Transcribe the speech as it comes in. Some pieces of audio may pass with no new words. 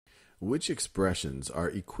which expressions are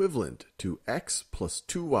equivalent to x plus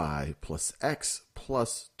 2y plus x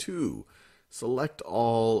plus 2? Select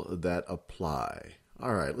all that apply.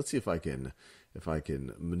 All right, let's see if I can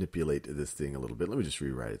manipulate this thing a little bit. Let me just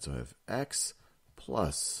rewrite it. So I have x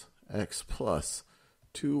plus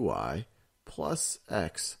 2y plus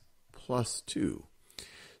x plus 2.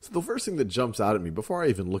 So the first thing that jumps out at me before I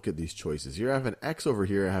even look at these choices, here I have an x over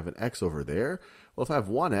here, I have an x over there. Well, if I have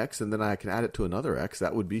one x and then I can add it to another x,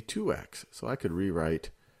 that would be 2x. So I could rewrite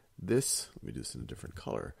this, let me do this in a different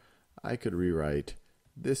color. I could rewrite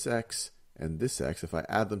this x and this x. If I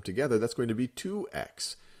add them together, that's going to be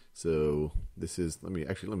 2x. So this is, I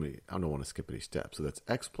don't want to skip any steps. So that's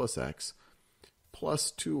x plus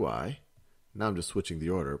 2y. Now I'm just switching the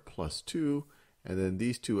order, plus 2. And then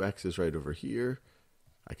these two x's right over here,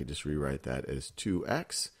 I could just rewrite that as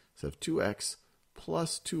 2x. So I have 2x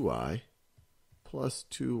plus 2y plus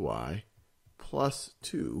 2y plus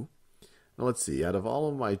 2. Now let's see, out of all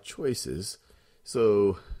of my choices,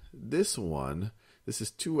 so this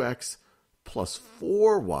is 2x plus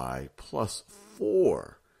 4y plus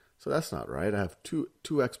 4. So that's not right. I have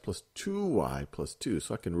 2x plus 2y plus 2,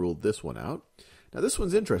 so I can rule this one out. Now this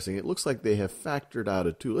one's interesting. It looks like they have factored out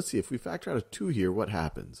a 2. Let's see, if we factor out a 2 here, what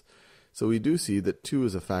happens? So we do see that 2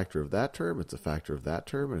 is a factor of that term, it's a factor of that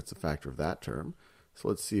term, and it's a factor of that term. So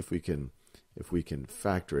let's see if we can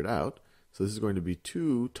factor it out. So this is going to be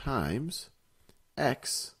 2 times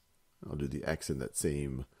x. I'll do the x in that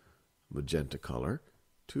same magenta color.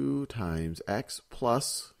 2 times x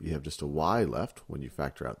plus, you have just a y left when you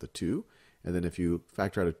factor out the 2. And then if you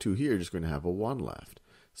factor out a 2 here, you're just going to have a 1 left.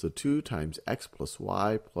 So 2 times x plus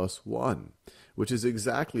y plus 1, which is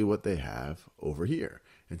exactly what they have over here.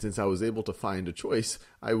 And since I was able to find a choice,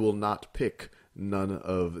 I will not pick none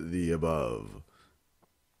of the above.